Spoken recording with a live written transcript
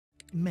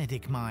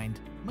Medic Mind.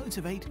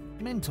 Motivate,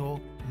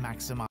 mentor,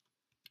 maximize.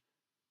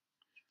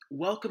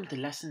 Welcome to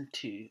Lesson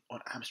 2 on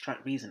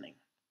Abstract Reasoning.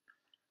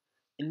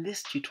 In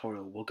this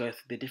tutorial, we'll go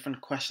through the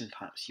different question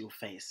types you'll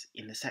face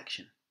in the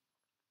section.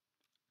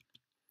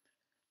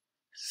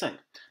 So,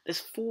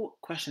 there's 4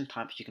 question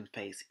types you can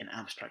face in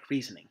abstract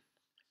reasoning.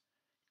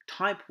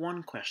 Type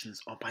 1 questions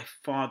are by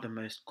far the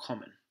most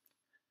common.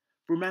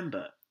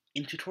 Remember,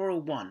 in tutorial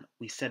 1,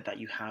 we said that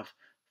you have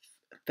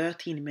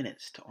 13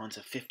 minutes to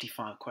answer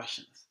 55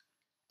 questions.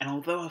 And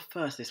although at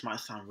first this might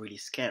sound really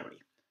scary,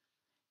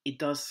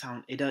 it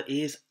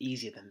is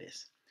easier than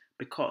this,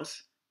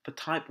 because for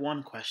type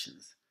 1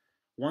 questions,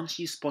 once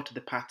you spotted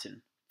the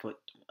pattern for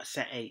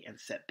set A and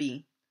set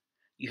B,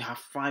 you have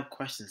 5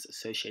 questions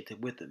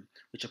associated with them,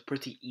 which are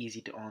pretty easy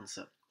to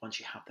answer once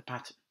you have the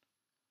pattern.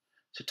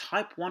 So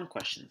type 1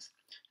 questions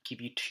give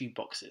you two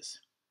sets,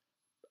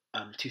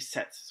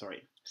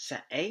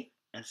 set A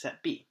and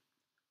set B.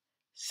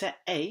 Set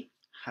A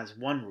has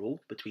one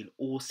rule between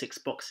all 6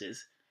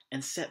 boxes,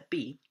 and set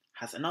B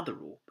has another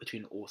rule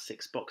between all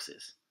 6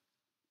 boxes.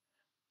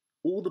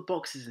 All the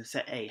boxes in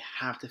set A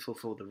have to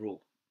fulfill the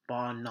rule,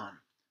 bar none,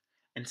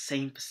 and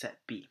same for set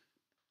B.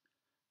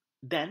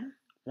 Then,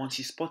 once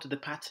you spotted the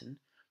pattern,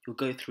 you'll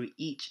go through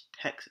each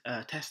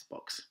test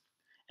box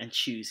and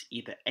choose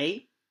either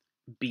A,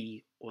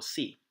 B, or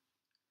C.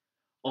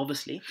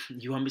 Obviously,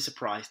 you won't be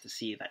surprised to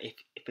see that if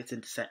it fits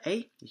into set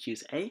A, you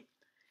choose A.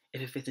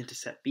 If it fits into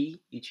set B,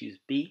 you choose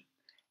B.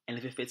 And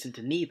if it fits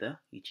into neither,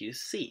 you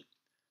choose C.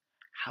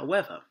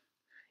 However,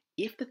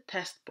 if the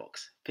test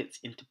box fits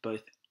into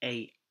both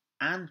A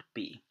and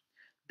B,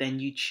 then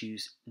you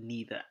choose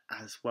neither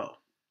as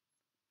well.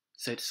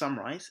 So to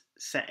summarize,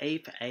 set A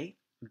for A,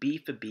 B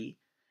for B,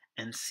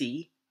 and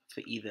C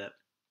for either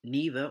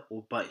neither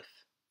or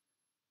both.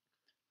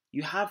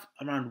 You have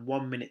around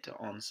 1 minute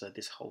to answer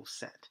this whole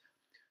set.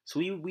 So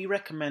we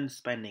recommend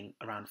spending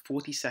around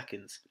 40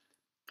 seconds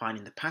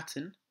finding the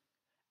pattern,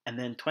 and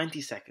then 20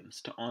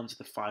 seconds to answer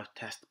the 5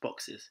 test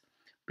boxes,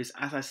 because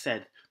as I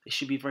said, it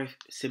should be very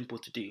simple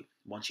to do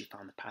once you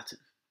found the pattern.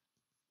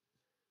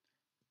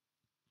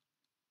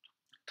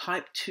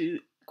 Type 2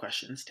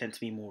 questions tend to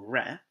be more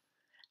rare,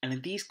 and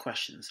in these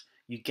questions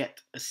you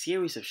get a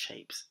series of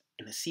shapes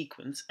in a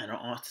sequence and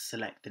are asked to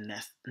select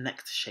the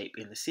next shape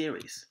in the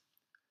series.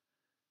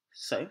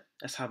 So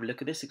let's have a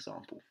look at this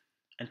example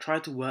and try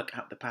to work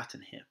out the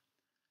pattern here.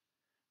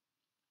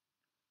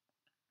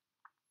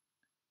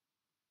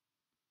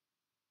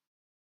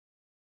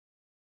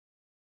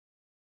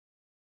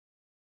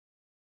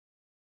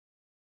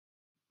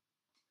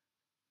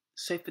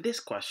 So for this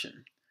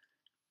question,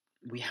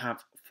 we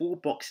have 4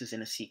 boxes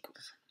in a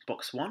sequence: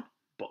 box 1,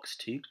 box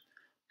 2,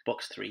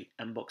 box 3,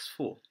 and box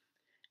 4.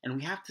 And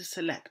we have to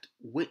select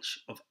which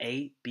of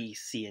A, B,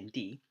 C, and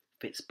D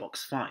fits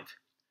box 5.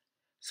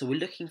 So we're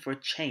looking for a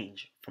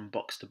change from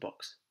box to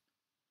box.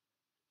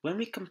 When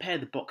we compare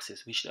the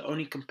boxes, we should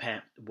only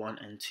compare 1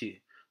 and 2,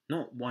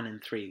 not 1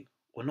 and 3,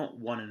 or not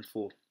 1 and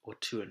 4, or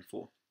 2 and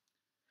 4.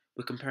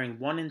 We're comparing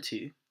 1 and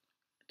 2,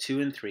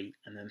 2 and 3,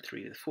 and then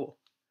 3 and 4.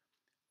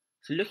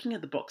 So looking at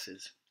the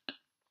boxes,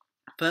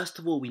 first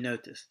of all we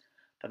notice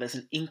that there's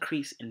an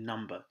increase in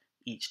number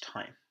each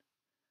time.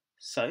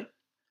 So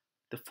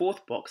the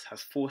 4th box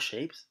has 4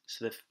 shapes,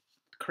 so the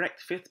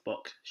correct 5th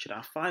box should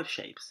have 5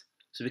 shapes,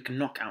 so we can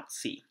knock out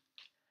C.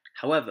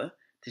 However,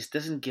 this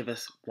doesn't give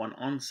us one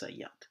answer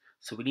yet,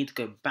 so we need to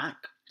go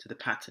back to the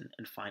pattern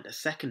and find a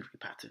secondary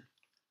pattern.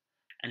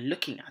 And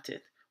looking at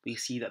it, we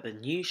see that the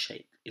new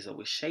shape is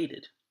always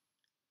shaded.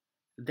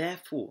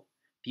 Therefore,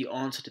 the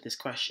answer to this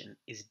question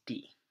is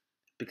D,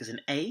 because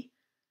in A,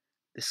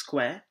 the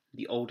square,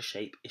 the old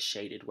shape, is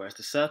shaded, whereas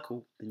the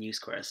circle, the new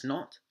square, is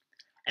not.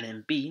 And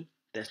in B,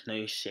 there's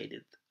no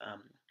shaded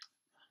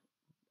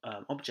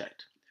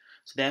object.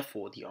 So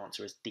therefore, the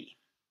answer is D.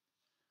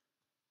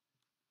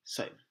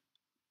 So,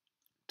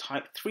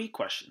 type 3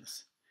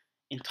 questions.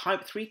 In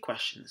type 3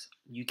 questions,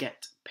 you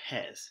get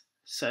pairs.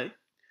 So,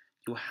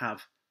 you'll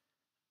have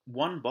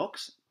one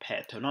box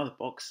paired to another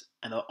box,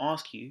 and they'll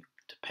ask you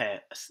to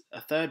pair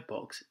a 3rd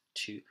box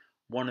to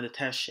one of the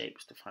test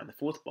shapes to find the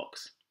 4th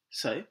box.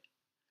 So,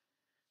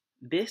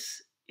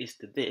 this is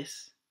to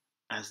this,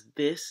 as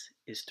this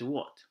is to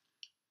what?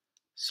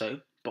 So,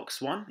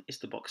 box 1 is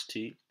to box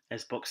 2,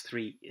 as box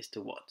 3 is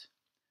to what?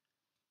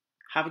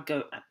 Have a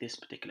go at this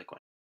particular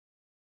question.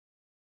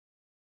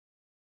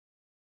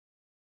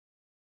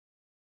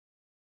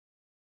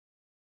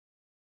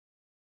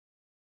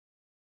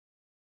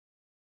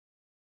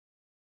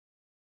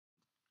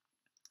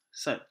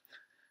 So,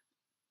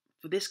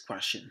 for this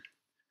question,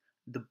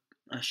 the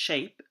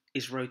shape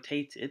is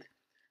rotated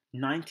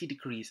 90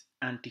 degrees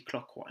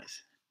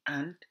anti-clockwise,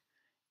 and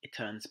it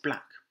turns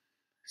black.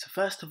 So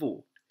first of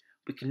all,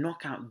 we can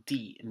knock out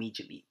D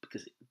immediately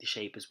because the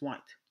shape is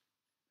white.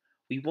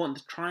 We want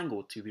the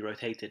triangle to be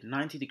rotated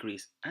 90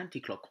 degrees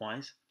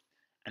anti-clockwise,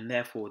 and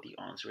therefore the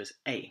answer is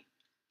A.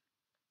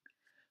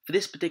 For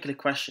this particular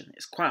question,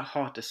 it's quite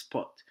hard to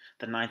spot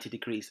the 90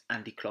 degrees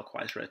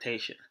anti-clockwise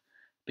rotation,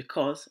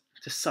 because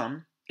to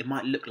some, it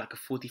might look like a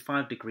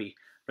 45 degree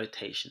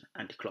rotation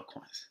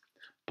anti-clockwise.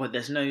 But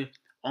there's no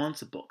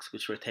answer box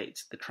which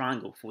rotates the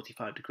triangle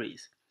 45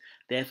 degrees.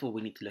 Therefore,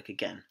 we need to look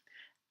again.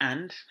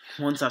 And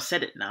once I've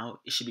said it now,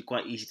 it should be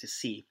quite easy to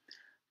see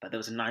that there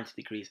was a 90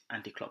 degrees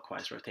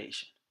anti-clockwise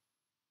rotation.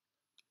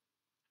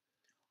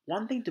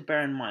 One thing to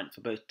bear in mind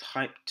for both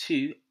type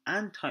 2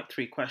 and type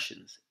 3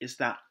 questions is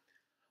that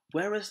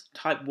whereas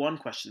type 1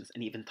 questions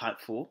and even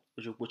type 4,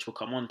 which we'll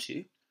come on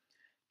to,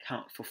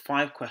 count for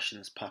 5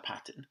 questions per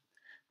pattern,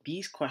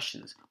 these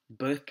questions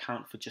both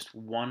count for just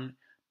 1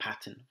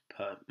 pattern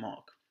per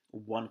mark,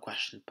 1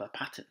 question per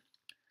pattern.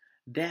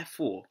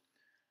 Therefore,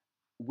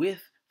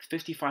 with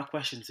 55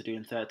 questions to do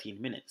in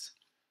 13 minutes,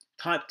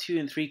 type 2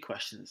 and 3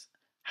 questions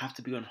have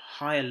to be on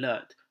high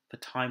alert for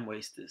time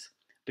wasters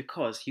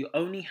because you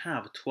only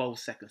have 12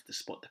 seconds to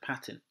spot the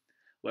pattern,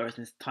 whereas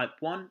in type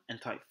 1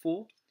 and type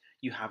 4,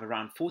 you have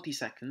around 40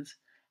 seconds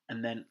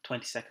and then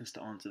 20 seconds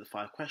to answer the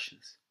 5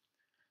 questions.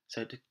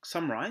 So to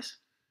summarize,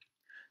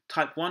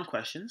 type 1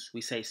 questions,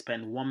 we say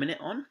spend 1 minute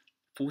on,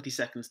 40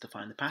 seconds to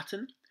find the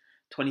pattern,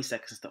 20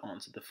 seconds to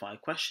answer the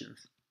 5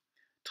 questions.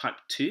 Type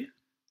 2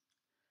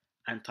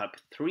 and type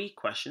 3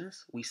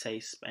 questions, we say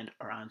spend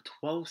around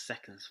 12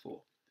 seconds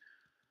for.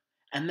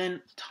 And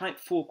then type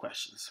 4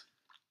 questions.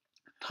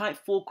 Type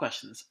 4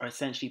 questions are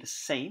essentially the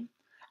same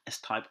as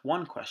type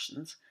 1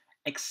 questions,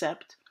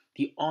 except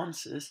the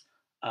answers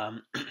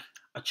are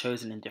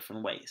chosen in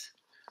different ways.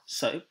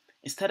 So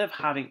instead of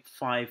having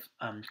 5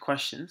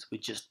 questions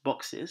with just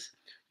boxes,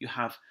 you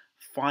have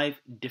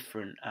 5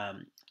 different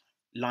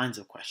lines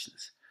of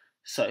questions.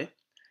 So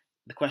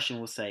the question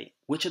will say,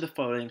 which of the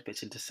following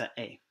fits into set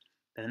A?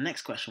 Then the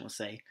next question will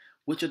say,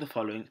 which of the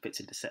following fits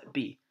into set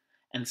B?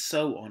 And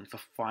so on for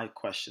 5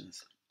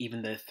 questions,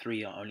 even though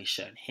 3 are only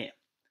shown here.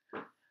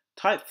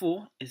 Type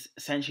 4 is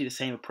essentially the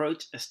same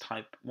approach as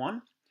type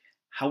 1.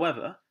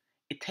 However,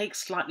 it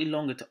takes slightly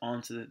longer to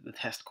answer the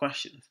test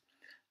questions.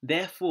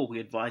 Therefore, we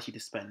advise you to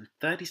spend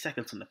 30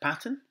 seconds on the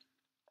pattern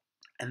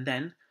and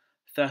then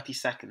 30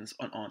 seconds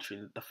on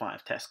answering the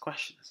 5 test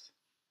questions.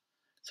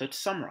 So to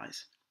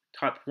summarize,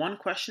 type 1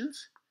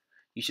 questions,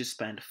 you should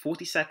spend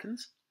 40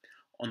 seconds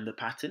on the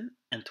pattern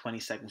and 20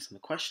 seconds on the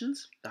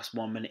questions. That's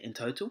 1 minute in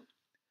total.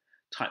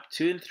 Type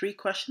 2 and 3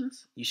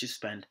 questions, you should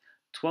spend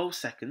 12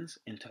 seconds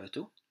in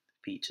total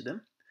for each of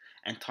them.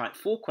 And type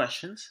 4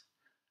 questions,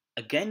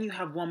 again you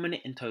have 1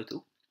 minute in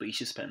total, but you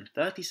should spend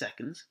 30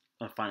 seconds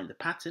on finding the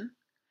pattern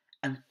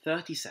and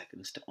 30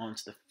 seconds to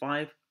answer the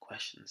 5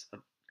 questions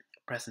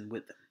present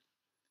with them.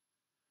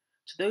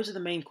 So those are the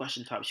main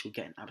question types you'll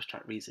get in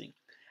abstract reasoning,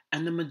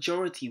 and the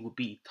majority will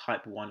be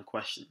type 1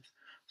 questions.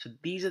 So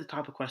these are the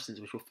type of questions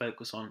which we'll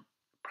focus on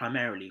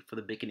primarily for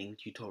the beginning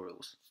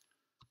tutorials.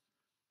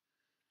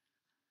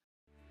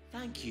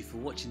 Thank you for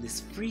watching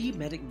this free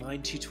Medic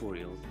Mind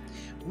tutorial.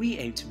 We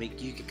aim to make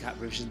UKCAT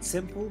revision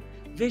simple,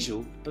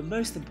 visual, but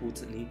most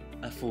importantly,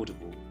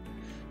 affordable.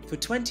 For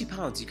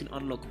 £20 you can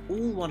unlock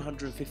all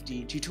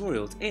 150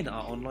 tutorials in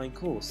our online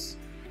course.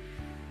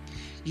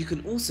 You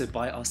can also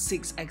buy our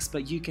 6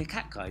 expert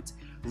UKCAT guides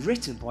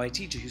written by a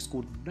teacher who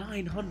scored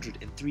 900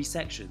 in 3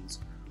 sections.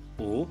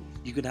 Or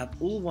you can have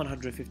all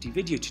 150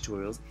 video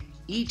tutorials,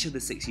 each of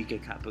the 6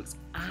 UKCAT books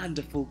and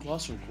a full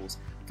classroom course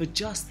for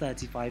just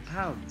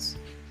 £35.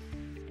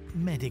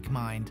 Medic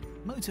Mind.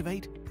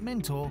 Motivate,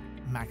 mentor,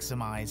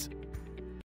 maximize.